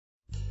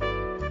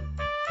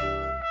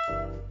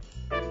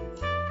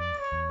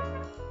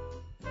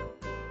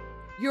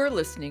You're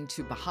listening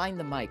to Behind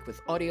the Mic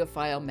with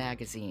AudioFile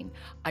Magazine.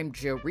 I'm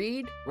Joe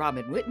Reed.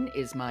 Robin Whitten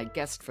is my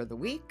guest for the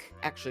week.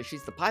 Actually,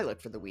 she's the pilot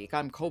for the week.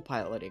 I'm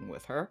co-piloting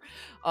with her.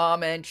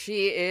 And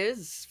she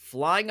is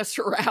flying us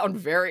around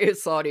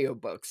various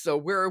audiobooks. So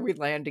where are we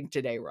landing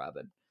today,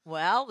 Robin?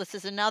 Well, this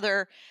is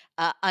another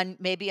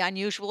maybe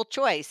unusual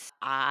choice.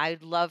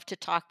 I'd love to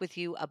talk with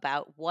you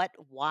about What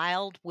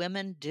Wild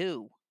Women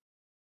Do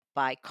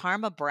by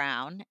Karma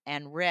Brown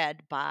and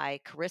read by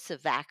Karissa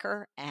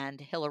Vacker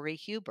and Hilary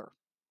Huber.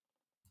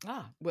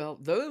 Well,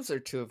 those are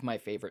two of my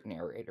favorite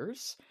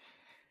narrators.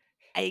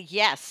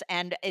 Yes,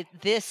 and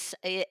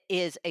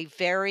is a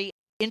very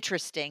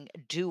interesting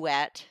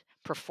duet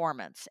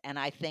performance. And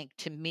I think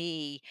to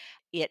me,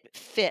 it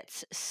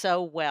fits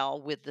so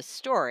well with the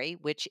story,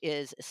 which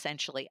is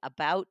essentially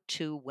about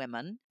two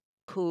women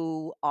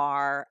who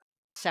are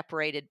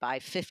separated by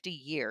 50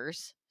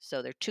 years.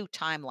 So they're two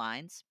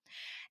timelines,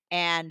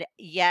 and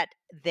yet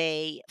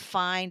they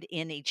find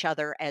in each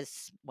other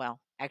as well.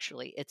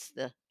 Actually, it's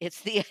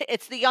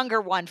the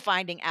younger one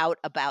finding out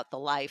about the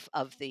life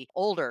of the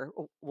older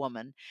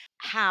woman,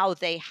 how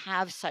they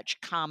have such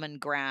common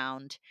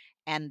ground,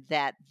 and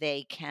that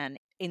they can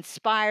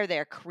inspire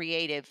their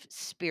creative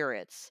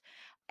spirits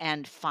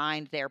and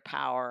find their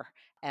power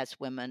as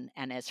women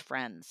and as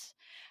friends.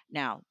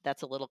 Now,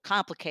 that's a little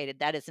complicated.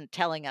 That isn't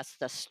telling us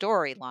the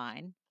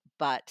storyline,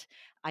 but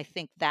I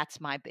think that's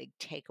my big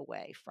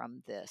takeaway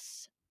from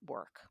this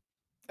work.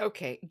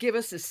 Okay, give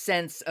us a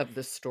sense of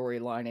the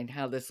storyline and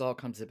how this all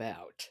comes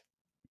about.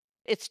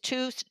 It's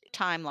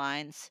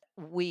timelines.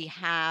 We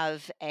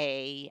have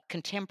a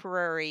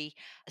contemporary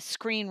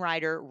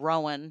screenwriter,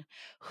 Rowan,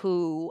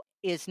 who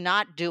is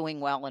not doing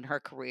well in her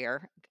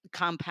career,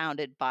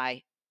 compounded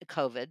by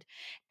COVID.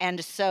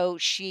 And so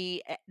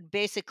she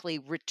basically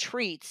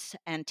retreats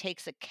and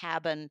takes a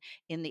cabin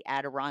in the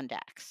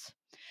Adirondacks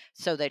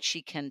so that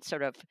she can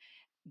sort of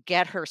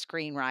get her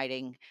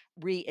screenwriting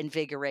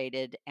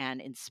reinvigorated and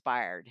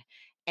inspired.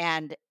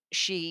 And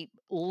she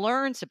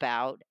learns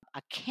about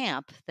a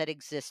camp that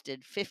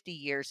existed 50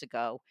 years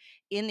ago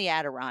in the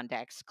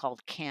Adirondacks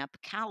called Camp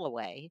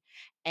Calloway.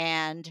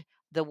 And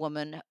the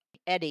woman,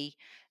 Eddie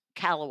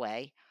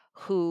Calloway,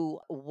 who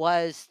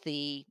was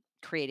the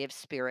creative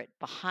spirit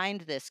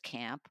behind this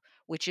camp,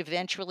 which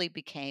eventually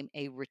became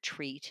a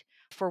retreat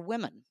for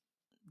women.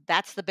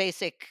 That's the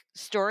basic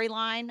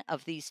storyline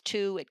of these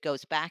two. It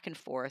goes back and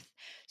forth.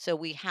 So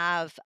we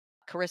have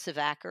Karissa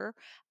Vacker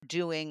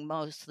doing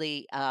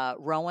mostly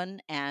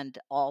Rowan and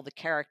all the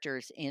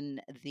characters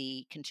in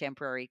the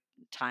contemporary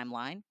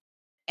timeline,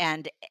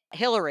 and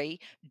Hillary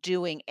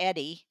doing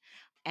Eddie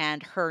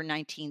and her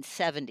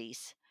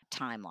 1970s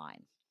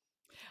timeline.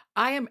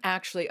 I am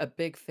actually a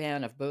big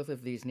fan of both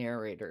of these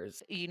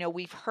narrators.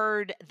 We've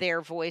heard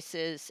their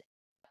voices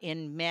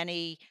in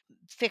many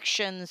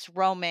fictions,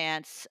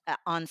 romance,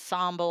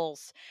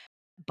 ensembles,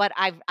 but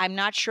I'm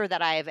not sure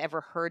that I have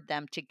ever heard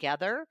them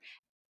together,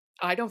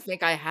 I don't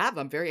think I have.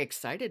 I'm very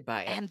excited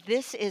by it. and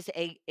this is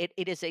it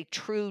is a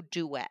true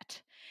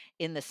duet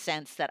in the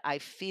sense that I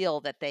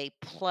feel that they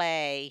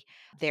play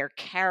their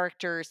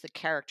characters, the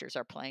characters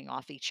are playing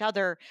off each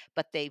other,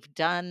 but they've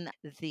done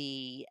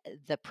the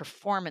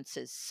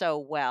performances so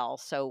well.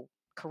 So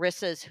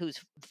Carissa's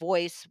whose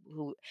voice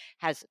who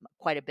has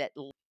quite a bit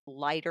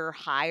lighter,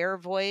 higher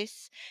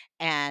voice,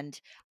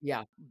 and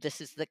Yeah. this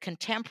is the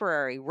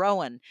contemporary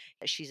Rowan.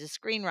 She's a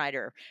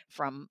screenwriter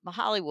from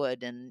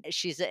Hollywood, and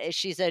she's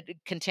a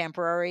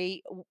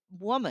contemporary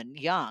woman,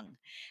 young.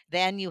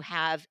 Then you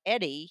have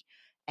Eddie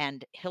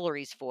and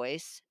Hillary's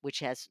voice, which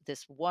has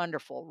this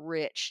wonderful,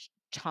 rich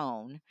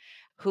tone,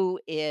 who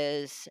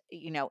is,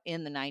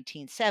 in the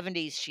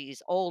 1970s.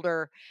 She's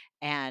older,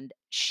 and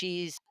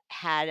she's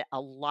had a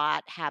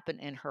lot happen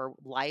in her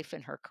life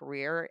and her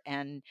career,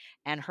 and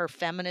her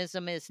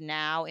feminism is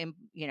now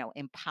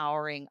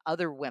empowering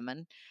other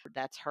women.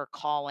 That's her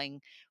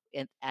calling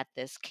at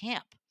this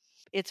camp.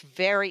 It's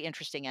very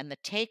interesting, and the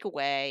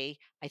takeaway,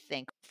 I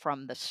think,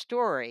 from the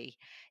story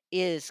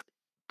is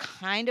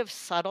kind of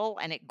subtle,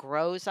 and it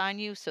grows on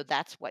you, so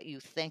that's what you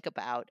think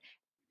about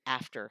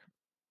after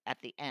at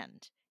the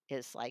end,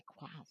 is like,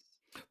 wow.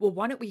 Well,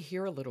 why don't we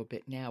hear a little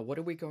bit now? What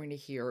are we going to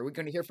hear? Are we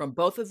gonna hear from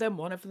both of them,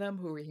 one of them?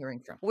 Who are we hearing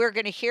from? We're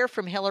going to hear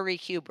from Hilary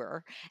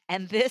Huber,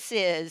 and this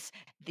is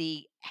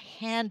the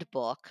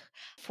handbook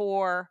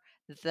for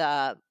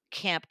the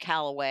Camp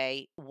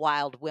Calloway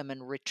Wild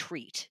Women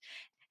Retreat.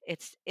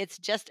 It's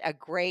just a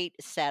great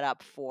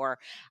setup for,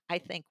 I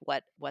think,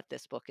 what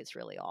this book is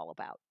really all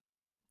about.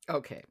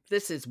 Okay,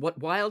 this is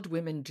What Wild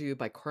Women Do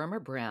by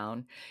Karma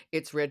Brown.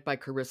 It's read by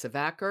Karissa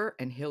Vacker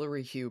and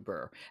Hilary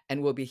Huber,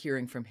 and we'll be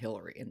hearing from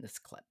Hilary in this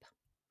clip.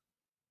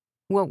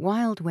 What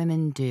Wild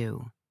Women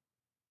Do.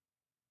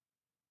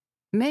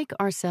 Make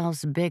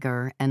ourselves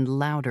bigger and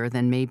louder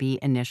than may be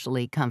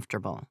initially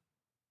comfortable.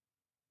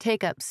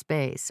 Take up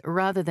space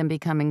rather than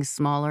becoming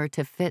smaller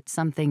to fit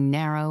something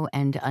narrow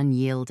and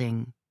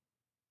unyielding.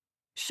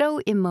 Show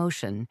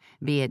emotion,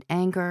 be it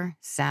anger,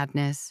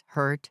 sadness,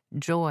 hurt,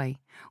 joy.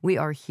 We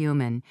are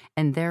human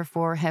and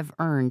therefore have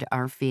earned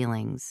our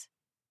feelings.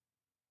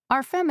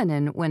 are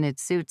feminine when it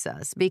suits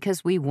us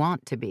because we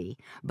want to be,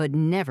 but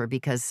never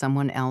because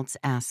someone else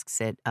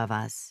asks it of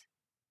us.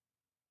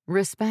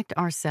 Respect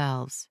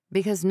ourselves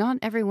because not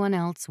everyone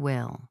else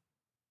will.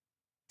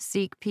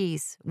 Seek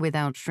peace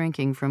without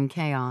shrinking from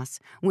chaos,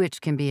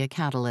 which can be a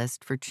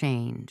catalyst for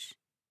change.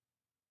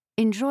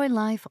 Enjoy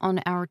life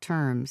on our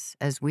terms,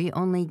 as we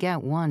only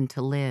get one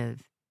to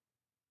live.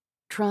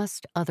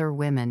 Trust other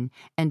women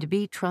and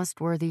be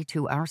trustworthy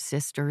to our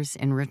sisters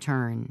in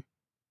return.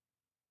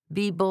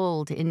 Be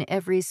bold in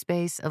every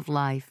space of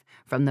life,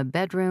 from the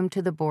bedroom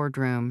to the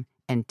boardroom,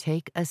 and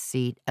take a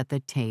seat at the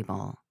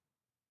table.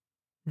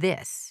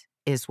 This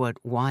is what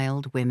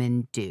wild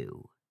women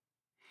do.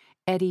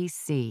 Eddie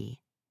C.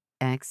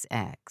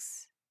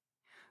 XX.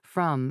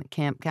 From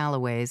Camp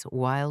Calloway's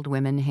Wild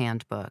Women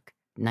Handbook,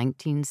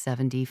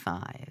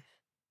 1975.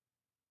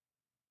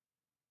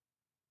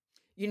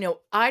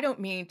 I don't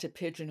mean to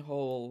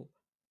pigeonhole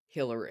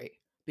Hillary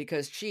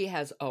because she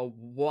has a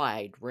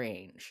wide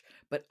range,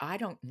 but I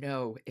don't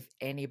know if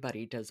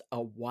anybody does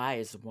a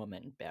wise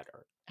woman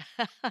better.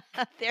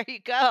 There you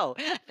go.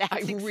 I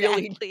That's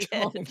really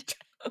exactly it.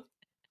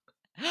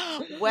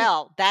 don't.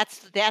 Well,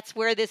 that's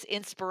where this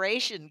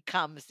inspiration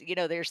comes.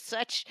 There's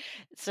such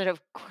sort of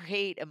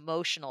great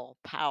emotional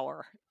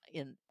power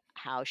in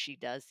how she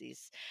does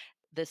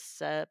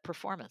this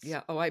performance.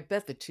 Yeah, oh, I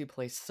bet the 2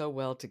 play so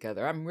well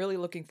together. I'm really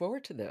looking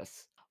forward to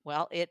this.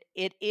 Well,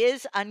 it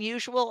is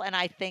unusual, and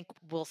I think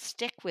will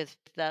stick with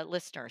the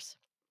listeners.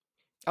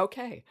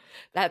 Okay,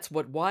 that's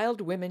What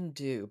Wild Women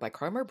Do by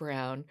Karma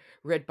Brown,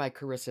 read by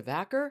Karissa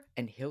Vacker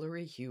and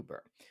Hillary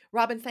Huber.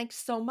 Robin, thanks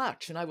so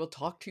much, and I will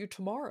talk to you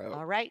tomorrow.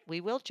 All right,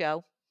 we will,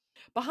 Joe.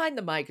 Behind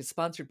the Mic is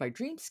sponsored by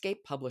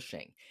Dreamscape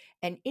Publishing,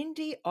 an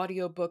indie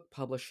audiobook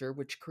publisher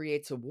which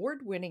creates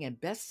award winning and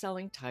best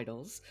selling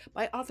titles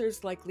by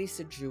authors like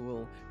Lisa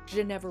Jewell,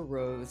 Geneva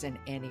Rose, and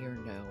Annie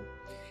Ernaux.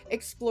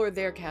 Explore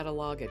their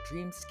catalog at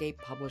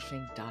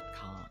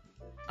dreamscapepublishing.com.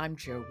 I'm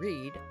Joe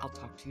Reed. I'll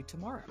talk to you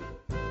tomorrow.